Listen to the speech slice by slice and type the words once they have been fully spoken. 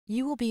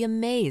You will be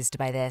amazed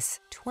by this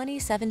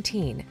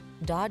 2017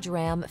 Dodge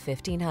Ram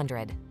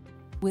 1500.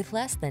 With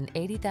less than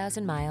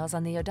 80,000 miles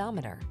on the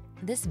odometer,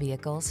 this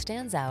vehicle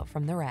stands out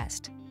from the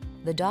rest.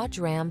 The Dodge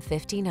Ram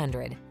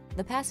 1500,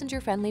 the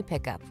passenger-friendly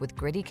pickup with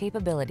gritty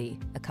capability,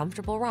 a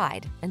comfortable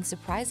ride, and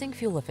surprising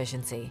fuel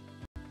efficiency.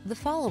 The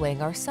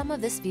following are some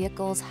of this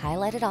vehicle's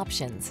highlighted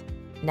options: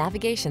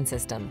 navigation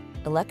system,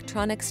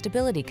 electronic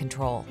stability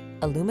control,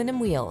 aluminum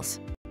wheels,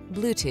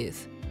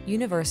 Bluetooth,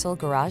 universal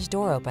garage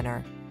door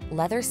opener,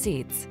 leather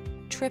seats,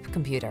 trip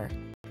computer,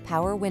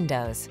 power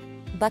windows,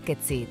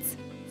 bucket seats,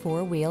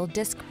 four-wheel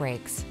disc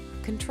brakes.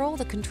 Control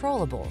the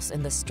controllables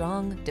in the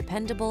strong,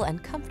 dependable,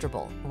 and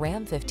comfortable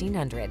Ram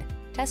 1500.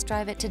 Test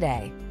drive it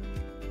today.